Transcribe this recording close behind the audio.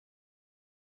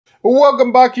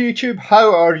Welcome back, YouTube.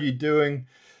 How are you doing?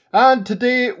 And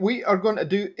today we are going to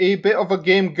do a bit of a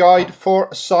game guide for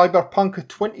Cyberpunk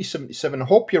 2077.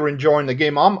 Hope you're enjoying the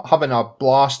game. I'm having a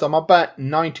blast. I'm about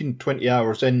 19-20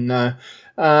 hours in now.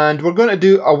 And we're going to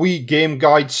do a wee game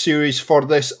guide series for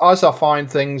this. As I find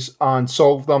things and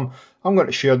solve them, I'm going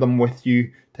to share them with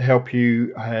you to help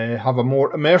you have a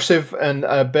more immersive and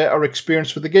a better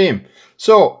experience with the game.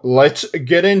 So let's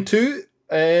get into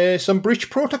some breach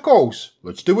protocols.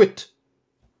 Let's do it.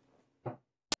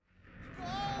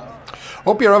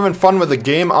 Hope you're having fun with the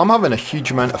game. I'm having a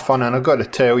huge amount of fun, and I've got to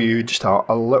tell you just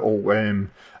a little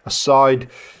aside.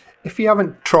 If you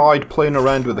haven't tried playing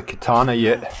around with the katana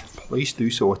yet, please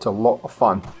do so. It's a lot of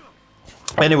fun.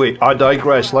 Anyway, I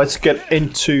digress. Let's get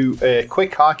into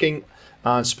quick hacking,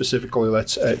 and specifically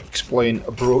let's explain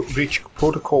a breach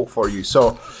protocol for you.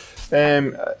 So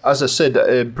as I said,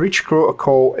 a breach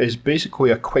protocol is basically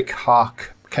a quick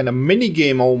hack, kind of mini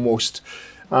game almost,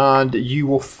 and you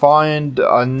will find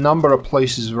a number of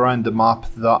places around the map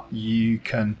that you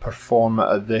can perform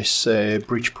this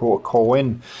breach protocol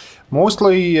in.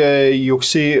 Mostly you'll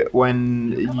see it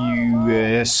when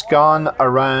you scan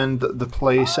around the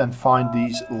place and find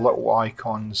these little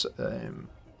icons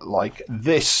like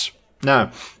this.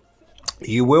 Now,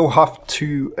 you will have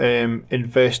to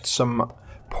invest some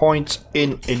points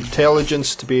in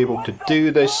intelligence to be able to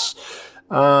do this,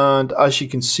 and as you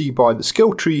can see by the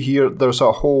skill tree here, there's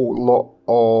a whole lot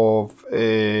of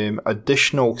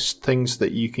additional things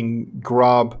that you can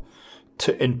grab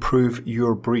to improve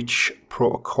your breach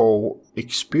protocol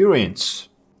experience.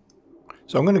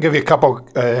 So I'm going to give you a couple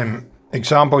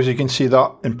examples. You can see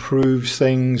that improves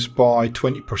things by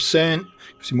 20%,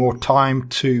 gives you more time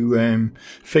to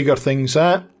figure things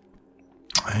out.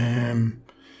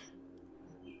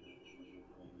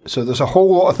 So there's a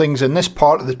whole lot of things in this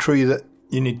part of the tree that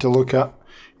you need to look at.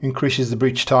 Increases the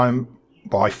breach time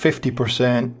by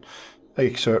 50%,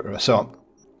 etc. So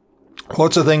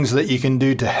lots of things that you can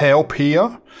do to help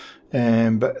here.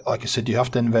 But like I said, you have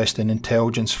to invest in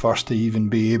intelligence first to even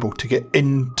be able to get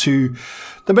into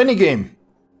the minigame.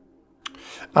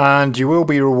 And you will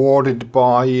be rewarded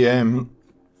by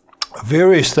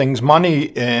various things. Money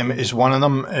is one of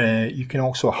them. You can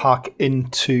also hack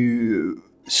into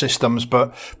systems,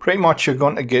 but pretty much you're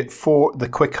going to get the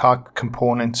quick hack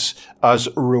components as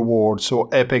reward. So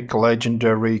epic,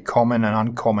 legendary, common and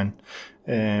uncommon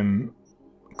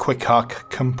quick hack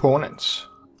components.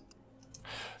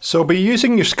 So be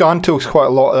using your scan tools quite a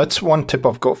lot. That's one tip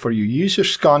I've got for you. Use your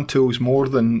scan tools more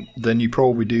than you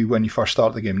probably do when you first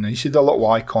start the game. Now you see the little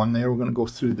icon there. We're going to go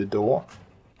through the door,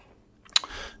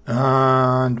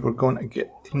 and we're going to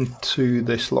get into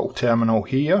this little terminal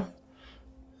here.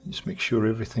 Just make sure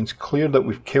everything's clear, that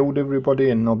we've killed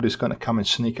everybody and nobody's going to come and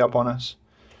sneak up on us.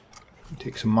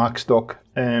 Take some max stock.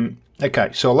 Okay,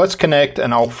 so let's connect,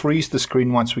 and I'll freeze the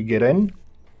screen once we get in,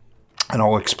 and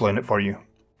I'll explain it for you.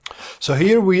 So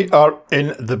here we are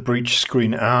in the breach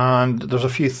screen, and there's a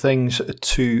few things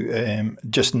to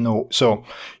just note. So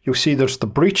you'll see there's the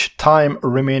breach time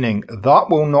remaining.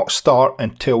 That will not start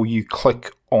until you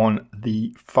click on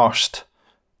the first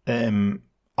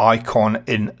icon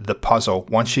in the puzzle.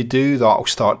 Once you do, that'll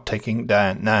start ticking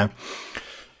down. Now,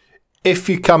 if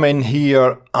you come in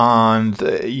here and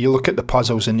you look at the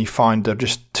puzzles and you find they're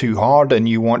just too hard and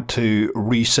you want to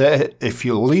reset it, if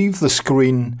you leave the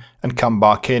screen and come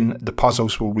back in, the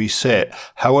puzzles will reset.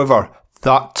 However,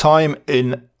 that time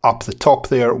in up the top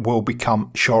there will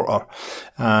become shorter,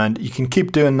 and you can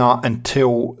keep doing that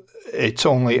until it's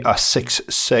only a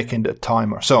 6-second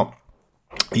timer. So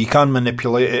you can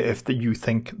manipulate it if you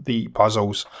think the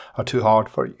puzzles are too hard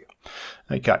for you.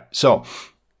 Okay, so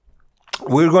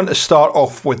we're going to start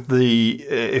off with the,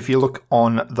 if you look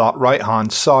on that right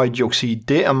hand side, you'll see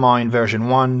data mine version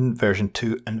 1, version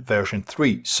 2 and version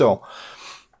 3. So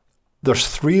there's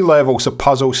 3 levels of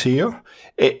puzzles here.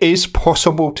 It is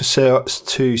possible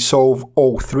to solve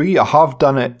all 3. I have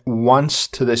done it once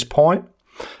to this point,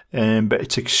 but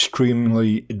it's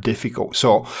extremely difficult.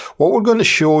 So what we're going to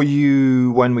show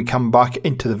you when we come back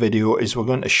into the video is we're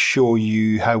going to show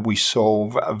you how we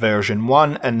solve version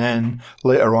 1, and then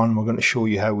later on we're going to show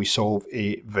you how we solve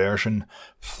a version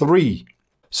 3.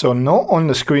 So note on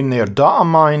the screen there, data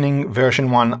mining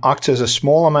version 1 acts as a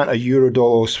small amount of euro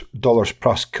dollars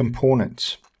plus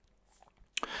components.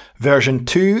 Version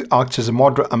 2 acts as a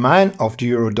moderate amount of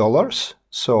euro dollars.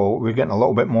 So we're getting a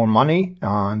little bit more money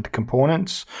and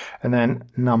components. And then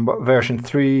version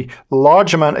 3,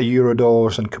 large amount of euro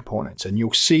dollars and components. And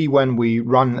you'll see when we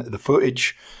run the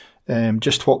footage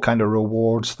just what kind of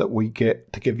rewards that we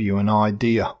get, to give you an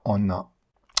idea on that.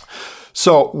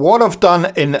 So what I've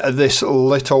done in this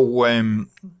little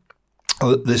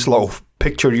this little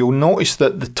picture, you'll notice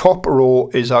that the top row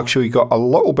is actually got a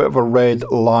little bit of a red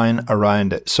line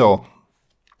around it. So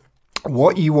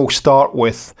what you will start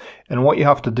with, and what you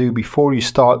have to do before you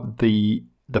start the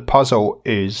puzzle,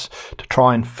 is to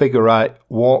try and figure out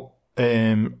what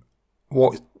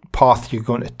path you're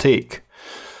going to take.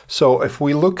 So if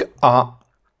we look at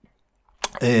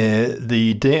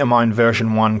the Datamine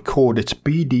version 1 code, it's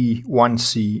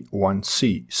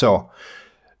BD1C1C. So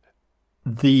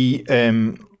the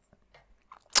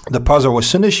puzzle, as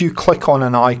soon as you click on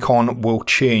an icon, will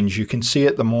change. You can see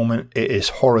at the moment it is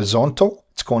horizontal.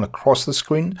 It's going across the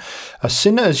screen. As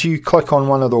soon as you click on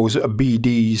one of those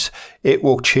BDs, it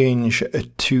will change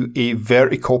to a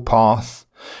vertical path,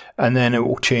 and then it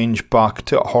will change back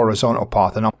to a horizontal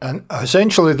path. And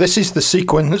essentially this is the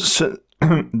sequence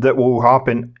that will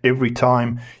happen every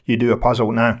time you do a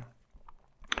puzzle. Now,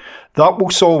 that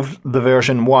will solve the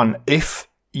version 1. If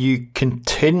you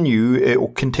continue, it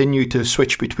will continue to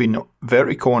switch between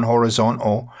vertical and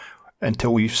horizontal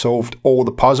until you've solved all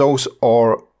the puzzles,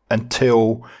 or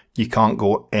until you can't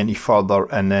go any further,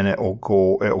 and then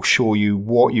it'll show you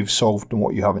what you've solved and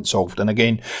what you haven't solved. And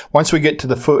again, once we get to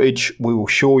the footage, we will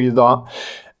show you that.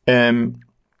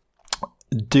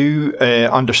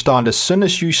 Understand, as soon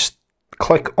as you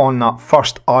click on that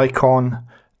first icon,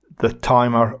 the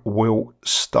timer will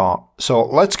start. So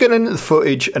let's get into the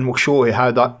footage and we'll show you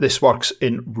how this works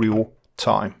in real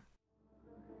time.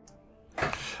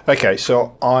 Okay,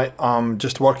 so I am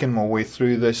just working my way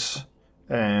through this,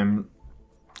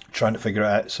 trying to figure it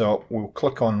out. So we'll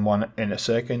click on one in a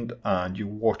second and you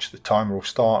watch the timer will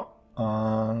start,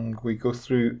 and we go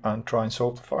through and try and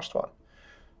solve the first one.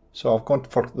 So I've gone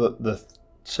for the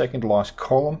second last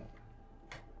column.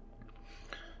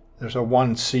 There's a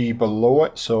 1C below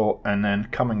it, so, and then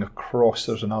coming across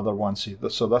there's another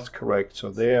 1C, so that's correct.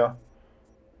 So there,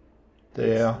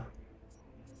 and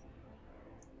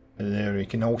there, you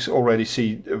can also already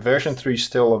see version 3 is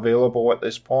still available at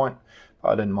this point, but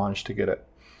I didn't manage to get it.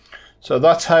 So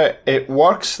that's how it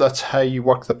works, that's how you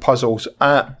work the puzzles.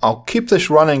 I'll keep this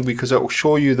running because it will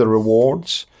show you the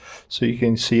rewards. So you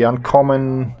can see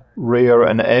uncommon, rare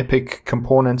and epic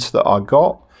components that I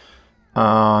got.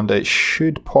 And it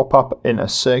should pop up in a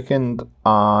second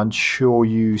and show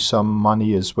you some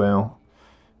money as well.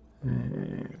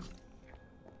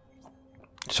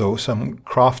 So some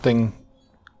crafting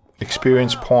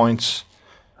experience points,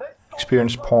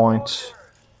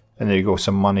 and there you go,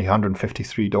 some money,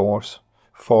 $153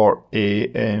 for a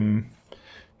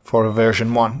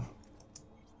version 1.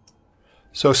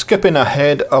 So skipping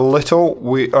ahead a little,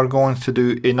 we are going to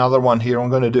do another one here. I'm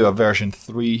going to do a version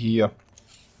 3 here.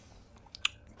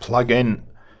 Plug in,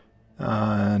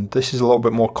 and this is a little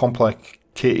bit more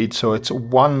complicated. So it's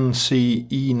 1C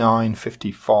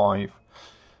E955,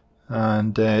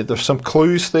 and there's some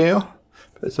clues there,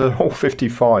 but they're all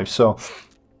 55. So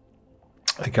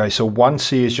okay, so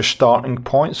 1C is your starting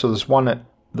point. So there's one at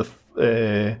the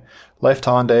left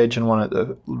hand edge and one at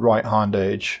the right hand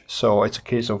edge. So it's a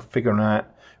case of figuring out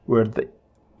where the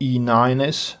E9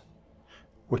 is,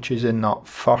 which is in that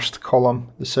first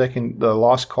column. The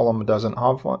last column doesn't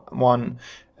have one.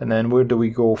 And then where do we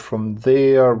go from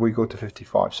there? We go to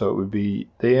 55, so it would be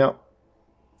there.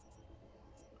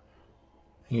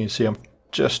 You can see I'm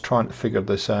just trying to figure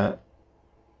this out.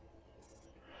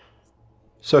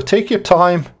 So take your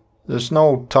time. There's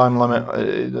no time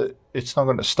limit. It's not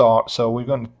going to start, so we're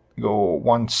going to go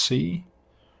 1C,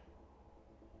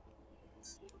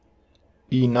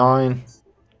 E9,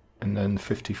 and then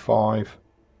 55.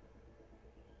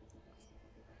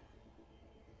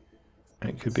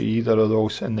 It could be either of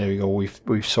those, and there you go.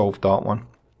 We've solved that one.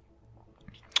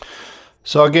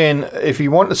 So again, if you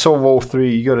want to solve all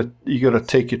three, you gotta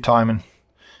take your time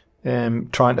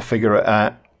and trying to figure it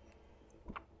out.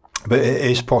 But it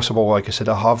is possible. Like I said,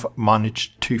 I have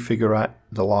managed to figure out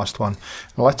the last one.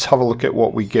 Let's have a look at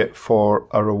what we get for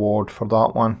a reward for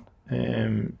that one.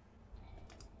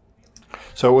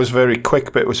 So it was very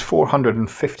quick, but it was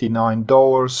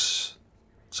 $459.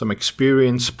 Some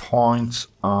experience points,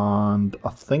 and I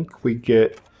think we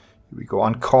go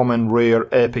uncommon, rare,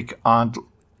 epic, and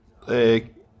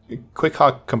quick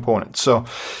hack components. So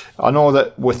I know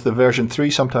that with the version 3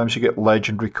 sometimes you get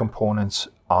legendary components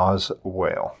as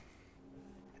well.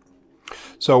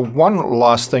 So one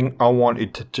last thing I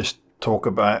wanted to just talk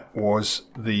about was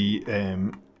the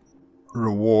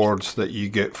rewards that you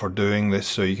get for doing this.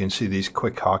 So you can see these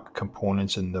quick hack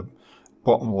components in the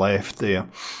bottom left there.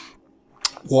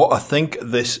 What I think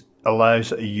this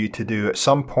allows you to do, at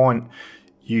some point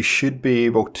you should be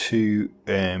able to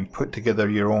put together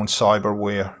your own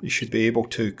cyberware. You should be able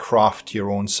to craft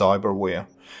your own cyberware,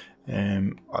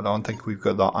 I don't think we've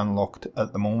got that unlocked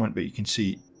at the moment, but you can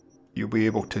see you'll be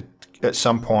able to at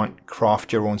some point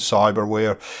craft your own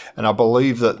cyberware. And I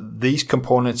believe that these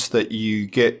components that you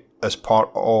get as part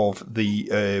of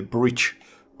the breach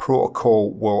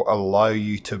protocol will allow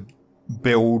you to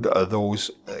build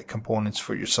those components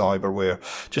for your cyberware.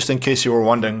 Just in case you were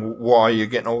wondering why you're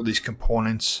getting all these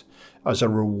components as a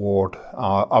reward,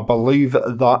 I believe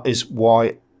that is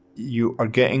why you are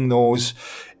getting those.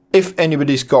 If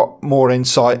anybody's got more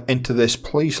insight into this,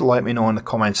 please let me know in the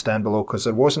comments down below, because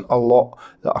there wasn't a lot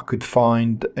that I could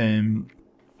find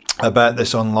about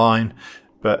this online,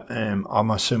 but I'm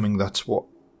assuming that's what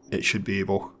it should be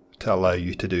able to allow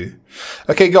you to do.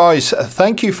 Okay guys,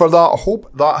 thank you for that. I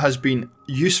hope that has been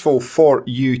useful for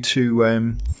you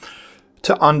to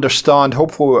understand.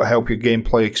 Hopefully it will help your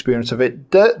gameplay experience. If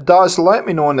it does, let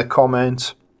me know in the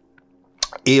comments.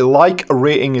 A like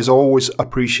rating is always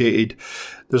appreciated.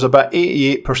 There's about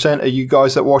 88% of you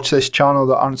guys that watch this channel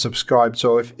that aren't subscribed,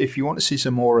 so if you want to see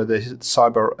some more of this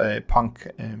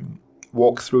Cyberpunk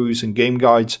walkthroughs and game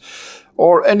guides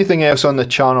or anything else on the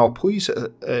channel, please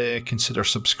consider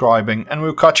subscribing, and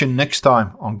we'll catch you next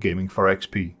time on Gaming for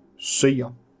XP. See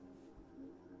ya.